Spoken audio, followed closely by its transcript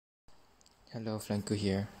Hello, Flanco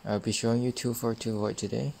here. I'll be showing you 242 Void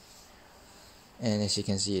today, and as you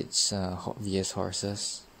can see, it's VS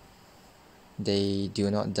horses. They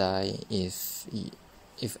do not die if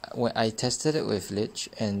when I tested it with lich,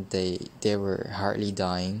 and they were hardly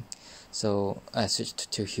dying, so I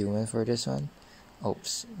switched to human for this one.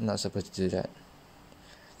 Oops, not supposed to do that.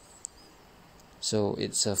 So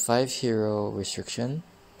it's a 5 hero restriction.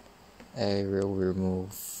 I will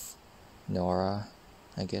remove Nora,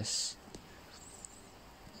 I guess.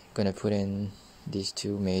 Gonna put in these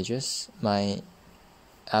two mages. My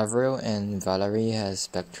Avril and Valerie has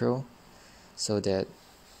Spectral, so that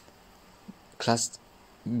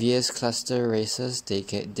VS cluster races they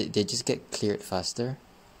just get cleared faster.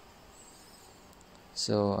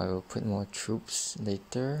 So I will put more troops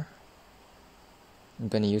later. I'm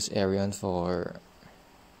gonna use Arion for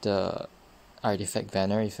the artifact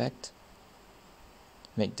banner effect.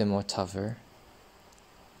 Make them more tougher.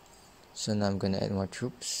 So now I'm gonna add more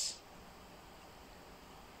troops.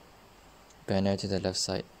 Banner to the left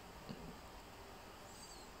side.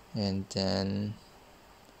 And then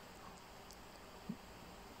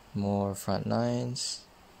more front lines.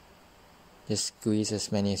 Just squeeze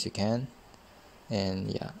as many as you can.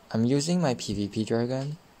 And yeah, I'm using my PvP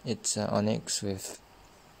dragon. It's Onyx with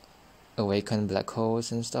awakened black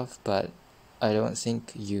holes and stuff, but I don't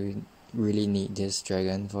think you really need this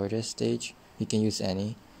dragon for this stage. You can use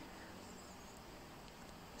any.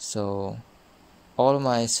 So all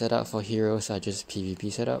my setup for heroes are just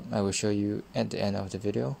PvP setup. I will show you at the end of the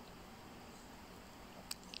video.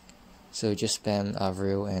 So just spam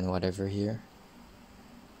Avril and whatever here.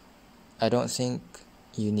 I don't think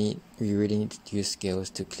you really need to use skills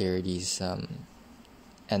to clear these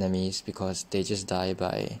enemies, because they just die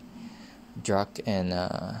by Drak and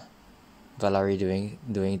Valerie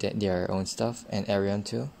doing their own stuff, and Arion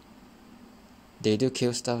too. They do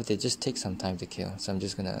kill stuff, they just take some time to kill. So I'm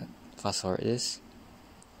just gonna fast forward this.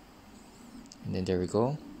 And then there we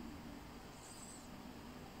go.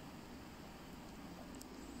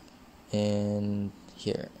 And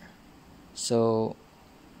here. So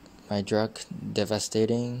my Drak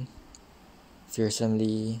devastating,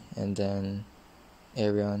 fearsomely, and then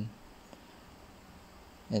Arion.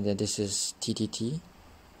 And then this is TTT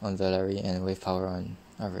on Valerie and wave power on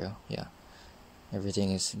Avril. Yeah.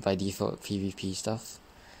 Everything is by default PvP stuff.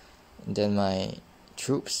 And then my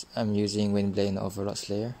troops, I'm using Windblade and Overlord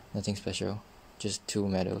Slayer. Nothing special. Just 2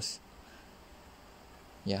 medals.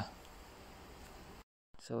 Yeah.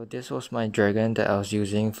 So this was my dragon that I was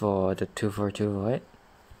using for the 242 Void.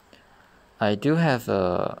 I do have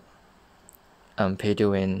a pay to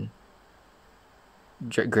win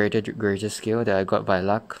greater skill that I got by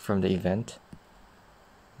luck from the event.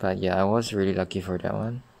 But yeah, I was really lucky for that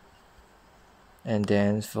one. And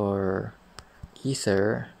then for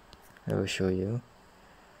Ether, I will show you.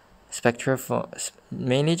 Spectra for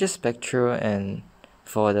mainly just Spectra, and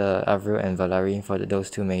for the Avril and Valerie for those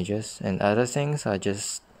 2 mages, and other things are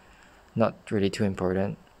just not really too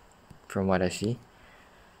important from what I see.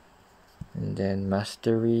 And then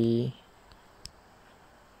Mastery,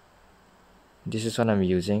 this is what I'm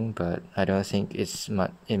using, but I don't think it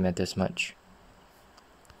matters much.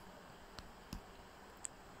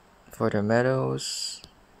 For the medals,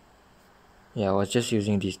 yeah, I was just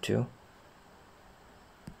using these 2.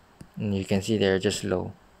 And you can see they're just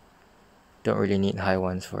low. Don't really need high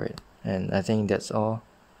ones for it. And I think that's all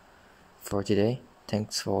for today.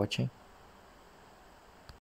 Thanks for watching.